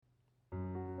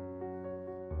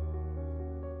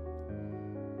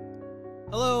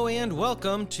Hello and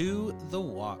welcome to The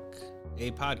Walk,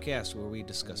 a podcast where we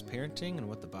discuss parenting and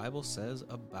what the Bible says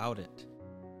about it.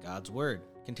 God's Word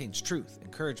contains truth,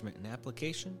 encouragement, and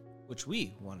application, which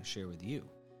we want to share with you.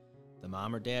 The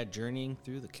mom or dad journeying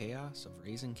through the chaos of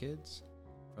raising kids,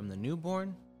 from the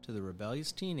newborn to the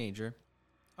rebellious teenager,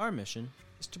 our mission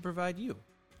is to provide you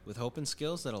with hope and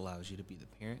skills that allows you to be the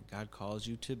parent God calls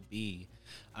you to be.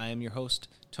 I am your host,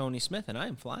 Tony Smith, and I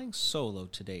am flying solo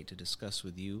today to discuss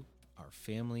with you our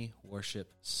family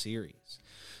worship series.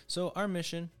 So our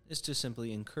mission is to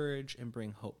simply encourage and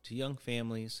bring hope to young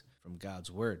families from God's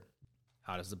Word.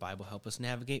 How does the Bible help us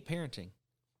navigate parenting?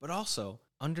 But also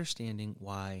understanding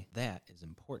why that is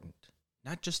important,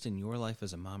 not just in your life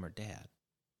as a mom or dad,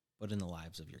 but in the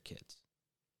lives of your kids.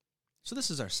 So this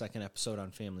is our second episode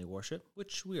on family worship,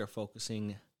 which we are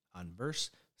focusing on verse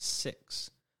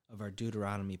 6 of our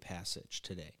Deuteronomy passage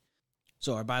today.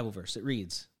 So our Bible verse, it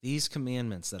reads, "These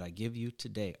commandments that I give you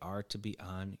today are to be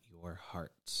on your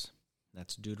hearts."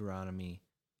 That's Deuteronomy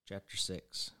chapter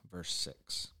 6, verse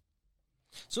 6.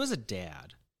 So as a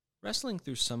dad, wrestling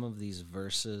through some of these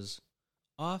verses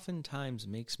oftentimes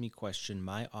makes me question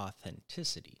my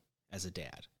authenticity as a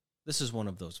dad. This is one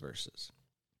of those verses.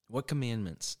 What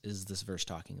commandments is this verse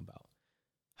talking about?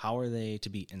 How are they to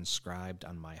be inscribed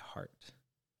on my heart?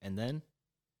 And then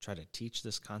try to teach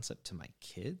this concept to my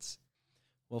kids?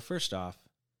 Well, first off,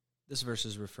 this verse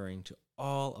is referring to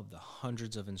all of the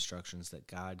hundreds of instructions that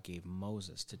God gave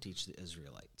Moses to teach the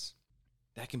Israelites.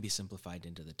 That can be simplified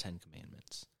into the 10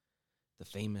 Commandments, the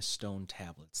famous stone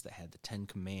tablets that had the 10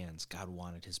 commands God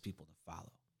wanted his people to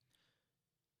follow.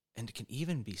 And it can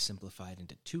even be simplified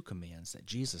into 2 commands that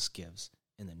Jesus gives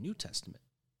in the New Testament,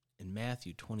 in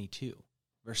Matthew 22,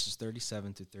 verses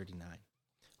 37 through 39.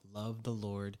 Love the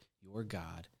Lord your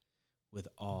God with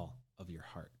all of your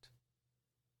heart,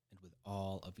 and with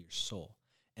all of your soul,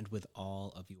 and with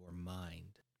all of your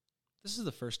mind. This is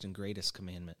the first and greatest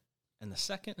commandment, and the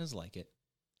second is like it,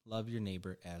 love your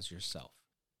neighbor as yourself.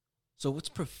 So what's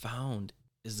profound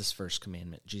is this first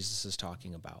commandment Jesus is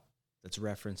talking about that's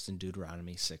referenced in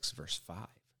Deuteronomy 6, verse 5,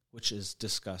 which is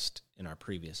discussed in our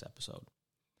previous episode.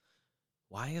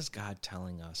 Why is God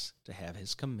telling us to have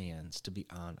his commands to be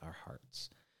on our hearts?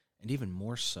 And even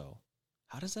more so,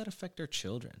 how does that affect our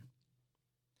children?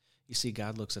 You see,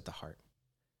 God looks at the heart,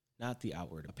 not the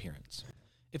outward appearance.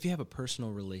 If you have a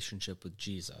personal relationship with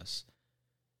Jesus,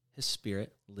 his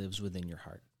Spirit lives within your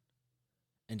heart.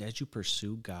 And as you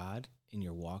pursue God in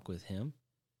your walk with him,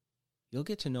 you'll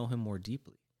get to know him more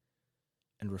deeply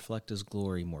and reflect his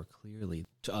glory more clearly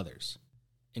to others,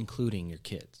 including your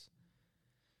kids.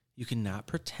 You cannot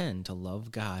pretend to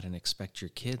love God and expect your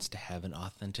kids to have an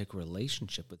authentic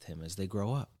relationship with him as they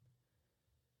grow up.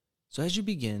 So as you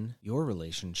begin your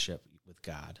relationship with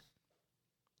God,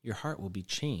 your heart will be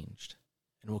changed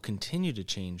and will continue to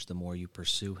change the more you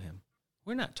pursue him.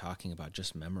 We're not talking about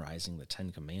just memorizing the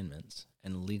 10 Commandments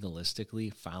and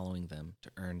legalistically following them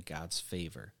to earn God's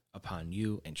favor upon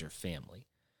you and your family.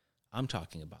 I'm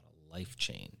talking about a life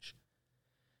change.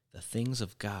 The things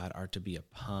of God are to be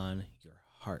upon your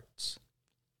hearts,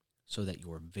 so that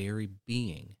your very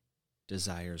being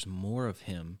desires more of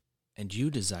him and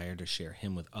you desire to share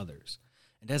him with others.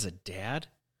 And as a dad,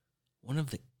 one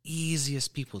of the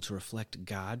easiest people to reflect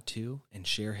God to and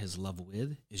share his love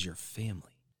with is your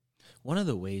family. One of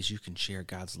the ways you can share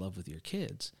God's love with your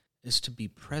kids is to be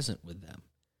present with them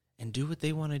and do what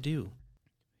they want to do.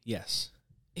 Yes,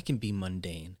 it can be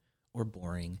mundane or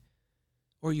boring,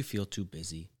 or you feel too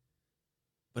busy,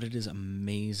 but it is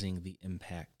amazing the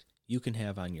impact you can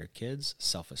have on your kids'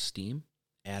 self-esteem,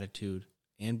 attitude,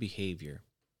 and behavior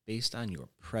based on your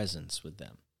presence with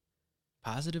them,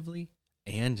 positively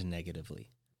and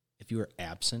negatively. If you are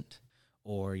absent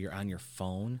or you're on your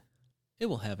phone, it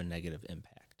will have a negative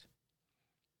impact.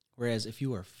 Whereas if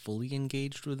you are fully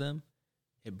engaged with them,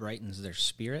 it brightens their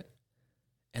spirit,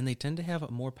 and they tend to have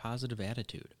a more positive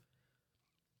attitude.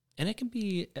 And it can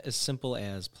be as simple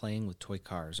as playing with toy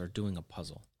cars or doing a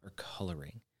puzzle or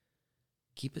coloring.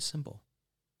 Keep it simple,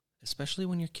 especially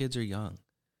when your kids are young.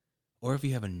 Or if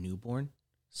you have a newborn,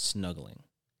 snuggling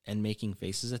and making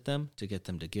faces at them to get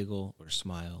them to giggle or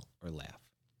smile or laugh.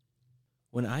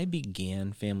 When I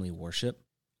began family worship,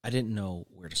 I didn't know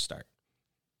where to start.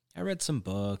 I read some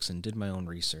books and did my own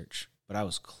research, but I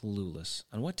was clueless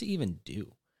on what to even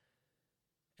do.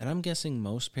 And I'm guessing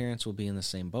most parents will be in the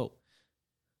same boat.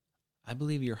 I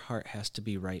believe your heart has to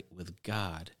be right with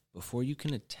God before you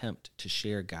can attempt to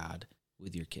share God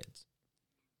with your kids.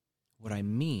 What I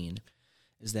mean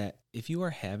is that if you are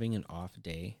having an off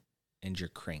day and you're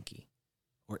cranky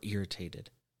or irritated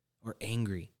or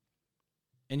angry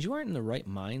and you aren't in the right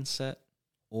mindset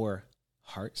or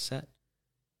heart set,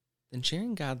 then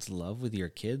sharing God's love with your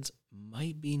kids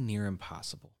might be near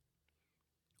impossible.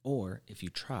 Or, if you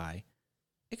try,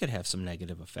 it could have some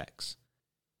negative effects.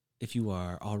 If you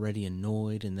are already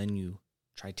annoyed and then you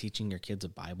try teaching your kids a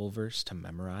Bible verse to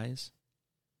memorize,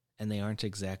 and they aren't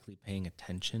exactly paying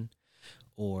attention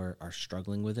or are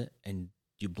struggling with it, and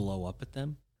you blow up at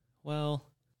them, well,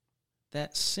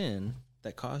 that sin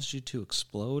that caused you to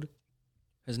explode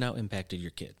has now impacted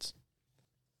your kids.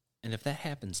 And if that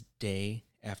happens day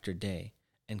after day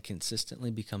and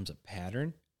consistently becomes a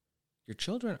pattern, your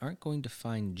children aren't going to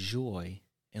find joy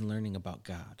in learning about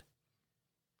God.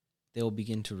 They will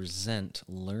begin to resent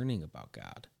learning about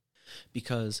God,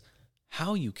 because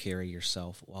how you carry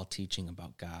yourself while teaching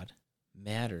about God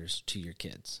matters to your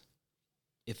kids.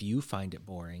 If you find it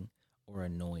boring or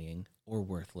annoying or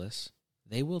worthless,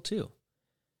 they will too.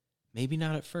 Maybe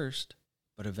not at first,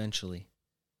 but eventually.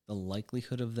 The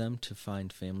likelihood of them to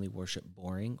find family worship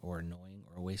boring or annoying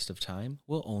or a waste of time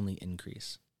will only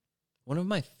increase. One of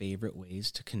my favorite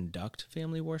ways to conduct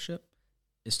family worship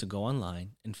is to go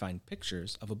online and find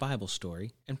pictures of a Bible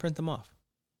story and print them off.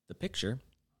 The picture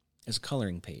is a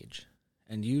coloring page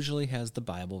and usually has the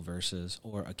Bible verses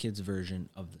or a kid's version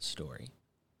of the story.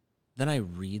 Then I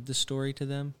read the story to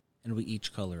them and we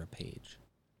each color a page.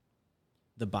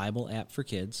 The Bible app for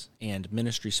kids and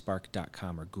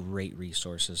ministryspark.com are great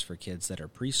resources for kids that are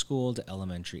preschool to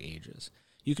elementary ages.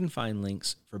 You can find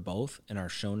links for both in our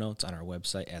show notes on our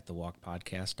website at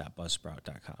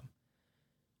thewalkpodcast.buzzsprout.com.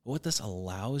 What this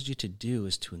allows you to do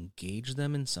is to engage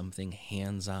them in something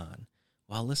hands-on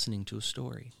while listening to a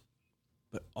story,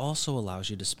 but also allows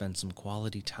you to spend some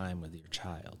quality time with your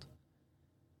child.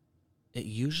 It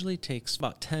usually takes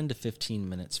about 10 to 15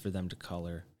 minutes for them to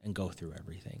color and go through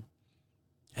everything.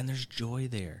 And there's joy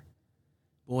there.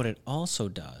 But what it also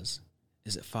does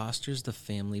is it fosters the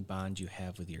family bond you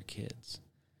have with your kids.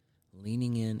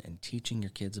 Leaning in and teaching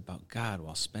your kids about God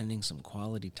while spending some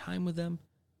quality time with them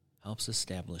helps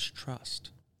establish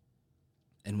trust.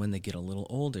 And when they get a little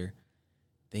older,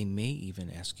 they may even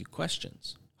ask you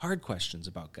questions, hard questions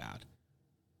about God.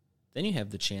 Then you have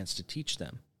the chance to teach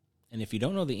them. And if you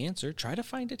don't know the answer, try to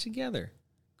find it together.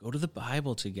 Go to the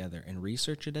Bible together and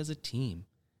research it as a team.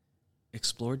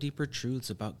 Explore deeper truths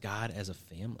about God as a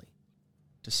family.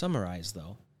 To summarize,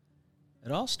 though,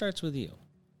 it all starts with you.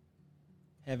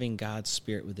 Having God's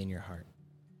Spirit within your heart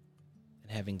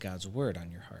and having God's Word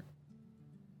on your heart.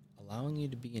 Allowing you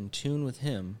to be in tune with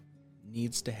Him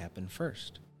needs to happen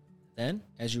first. Then,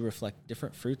 as you reflect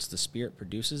different fruits the Spirit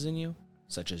produces in you,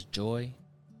 such as joy,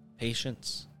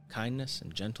 patience, kindness,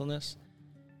 and gentleness,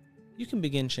 you can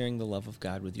begin sharing the love of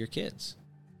God with your kids.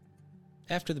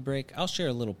 After the break, I'll share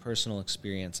a little personal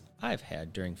experience I've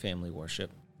had during family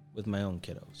worship with my own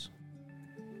kiddos.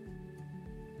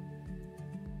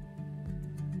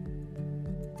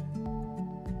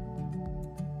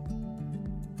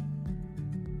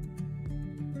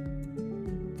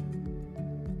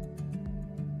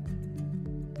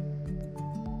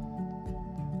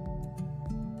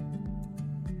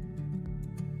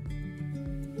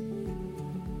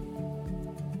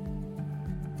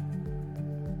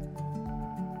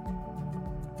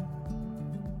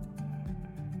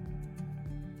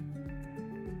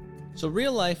 So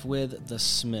real life with the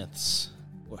Smiths.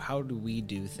 How do we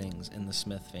do things in the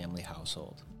Smith family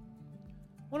household?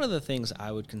 One of the things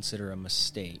I would consider a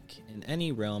mistake in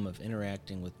any realm of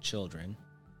interacting with children,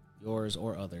 yours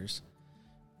or others,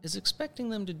 is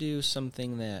expecting them to do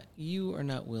something that you are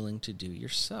not willing to do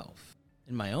yourself.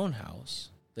 In my own house,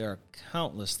 there are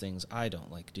countless things I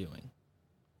don't like doing.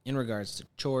 In regards to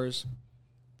chores,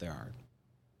 there are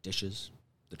dishes,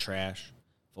 the trash,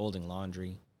 folding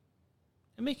laundry,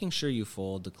 and making sure you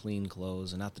fold the clean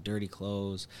clothes and not the dirty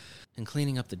clothes, and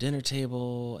cleaning up the dinner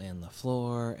table and the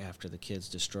floor after the kids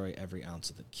destroy every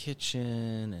ounce of the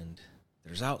kitchen, and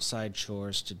there's outside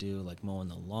chores to do like mowing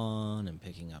the lawn and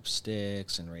picking up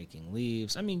sticks and raking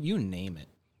leaves. I mean, you name it.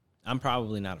 I'm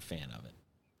probably not a fan of it.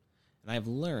 And I've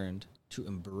learned to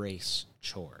embrace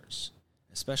chores,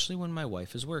 especially when my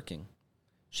wife is working.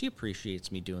 She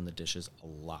appreciates me doing the dishes a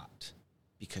lot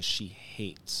because she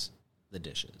hates the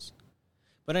dishes.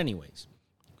 But anyways,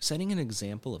 setting an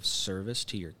example of service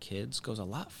to your kids goes a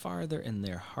lot farther in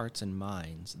their hearts and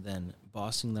minds than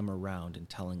bossing them around and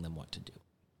telling them what to do,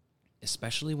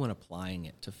 especially when applying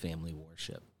it to family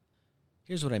worship.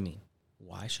 Here's what I mean.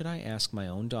 Why should I ask my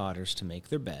own daughters to make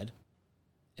their bed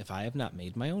if I have not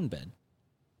made my own bed?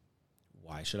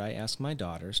 Why should I ask my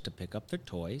daughters to pick up their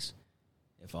toys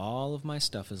if all of my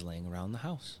stuff is laying around the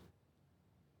house?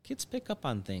 Kids pick up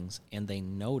on things and they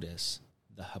notice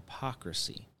the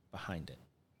hypocrisy behind it.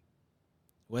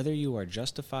 Whether you are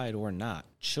justified or not,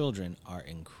 children are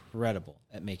incredible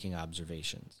at making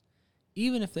observations,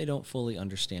 even if they don't fully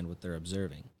understand what they're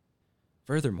observing.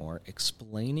 Furthermore,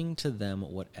 explaining to them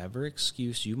whatever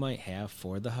excuse you might have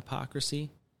for the hypocrisy,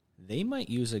 they might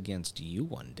use against you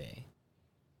one day.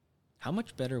 How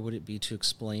much better would it be to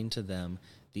explain to them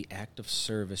the act of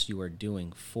service you are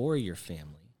doing for your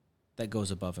family that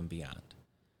goes above and beyond?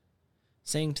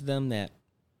 Saying to them that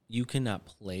you cannot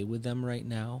play with them right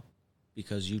now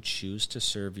because you choose to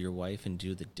serve your wife and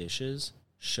do the dishes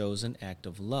shows an act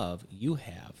of love you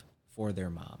have for their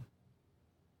mom.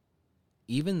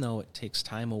 Even though it takes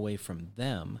time away from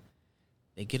them,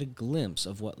 they get a glimpse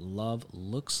of what love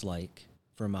looks like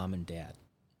for mom and dad.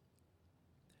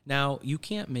 Now, you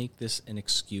can't make this an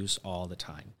excuse all the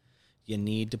time. You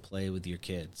need to play with your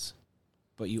kids.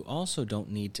 But you also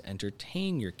don't need to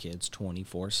entertain your kids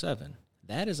 24/7.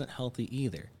 That isn't healthy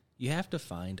either. You have to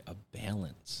find a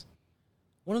balance.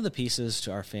 One of the pieces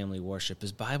to our family worship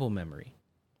is Bible memory.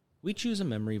 We choose a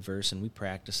memory verse and we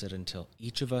practice it until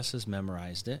each of us has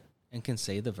memorized it and can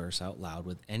say the verse out loud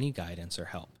with any guidance or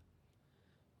help.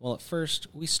 Well, at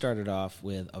first, we started off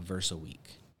with a verse a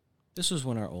week. This was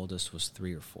when our oldest was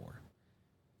 3 or 4,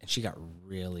 and she got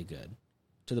really good,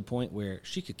 to the point where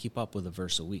she could keep up with a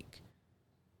verse a week.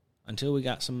 Until we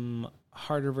got some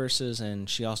harder verses, and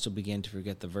she also began to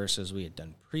forget the verses we had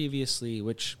done previously,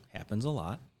 which happens a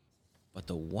lot. But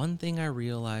the one thing I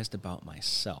realized about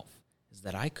myself is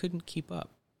that I couldn't keep up.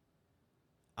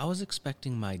 I was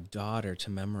expecting my daughter to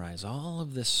memorize all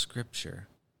of this scripture,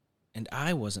 and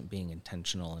I wasn't being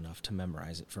intentional enough to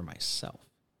memorize it for myself.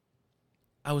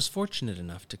 I was fortunate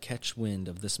enough to catch wind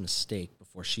of this mistake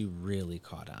before she really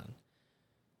caught on.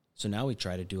 So now we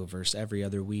try to do a verse every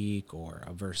other week or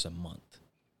a verse a month,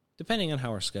 depending on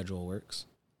how our schedule works.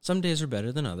 Some days are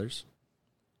better than others.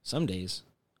 Some days,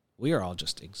 we are all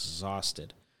just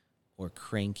exhausted or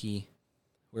cranky,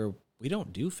 where we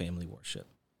don't do family worship.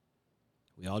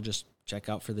 We all just check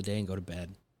out for the day and go to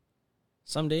bed.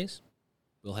 Some days,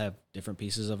 we'll have different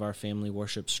pieces of our family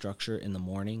worship structure in the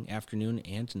morning, afternoon,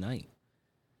 and night.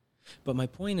 But my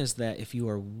point is that if you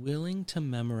are willing to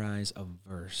memorize a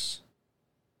verse,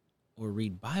 or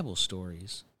read Bible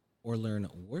stories, or learn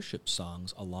worship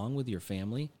songs along with your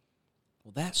family,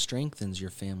 well, that strengthens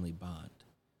your family bond.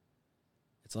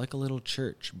 It's like a little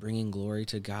church bringing glory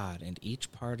to God, and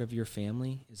each part of your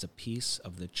family is a piece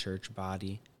of the church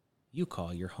body you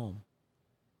call your home.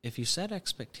 If you set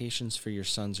expectations for your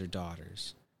sons or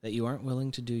daughters that you aren't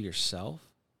willing to do yourself,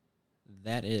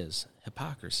 that is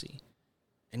hypocrisy.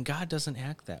 And God doesn't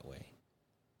act that way.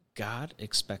 God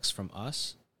expects from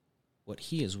us what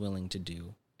he is willing to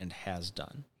do and has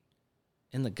done.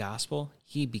 In the gospel,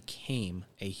 he became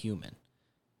a human,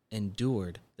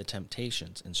 endured the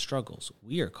temptations and struggles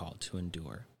we are called to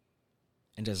endure.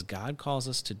 And as God calls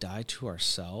us to die to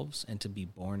ourselves and to be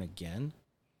born again,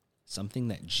 something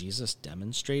that Jesus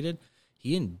demonstrated,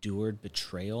 he endured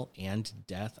betrayal and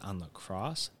death on the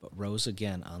cross, but rose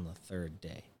again on the third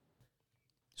day.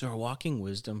 So our walking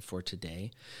wisdom for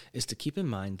today is to keep in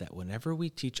mind that whenever we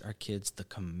teach our kids the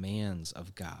commands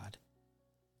of God,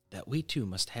 that we too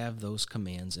must have those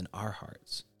commands in our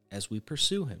hearts as we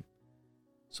pursue him.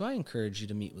 So I encourage you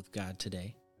to meet with God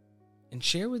today and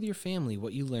share with your family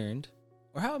what you learned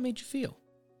or how it made you feel.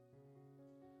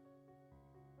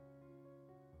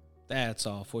 That's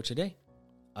all for today.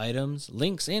 Items,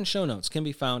 links, and show notes can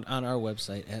be found on our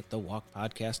website at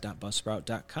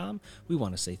thewalkpodcast.buzzsprout.com. We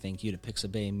want to say thank you to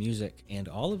Pixabay Music and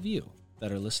all of you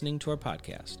that are listening to our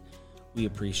podcast. We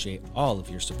appreciate all of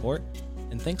your support,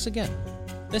 and thanks again.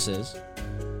 This is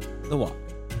The Walk.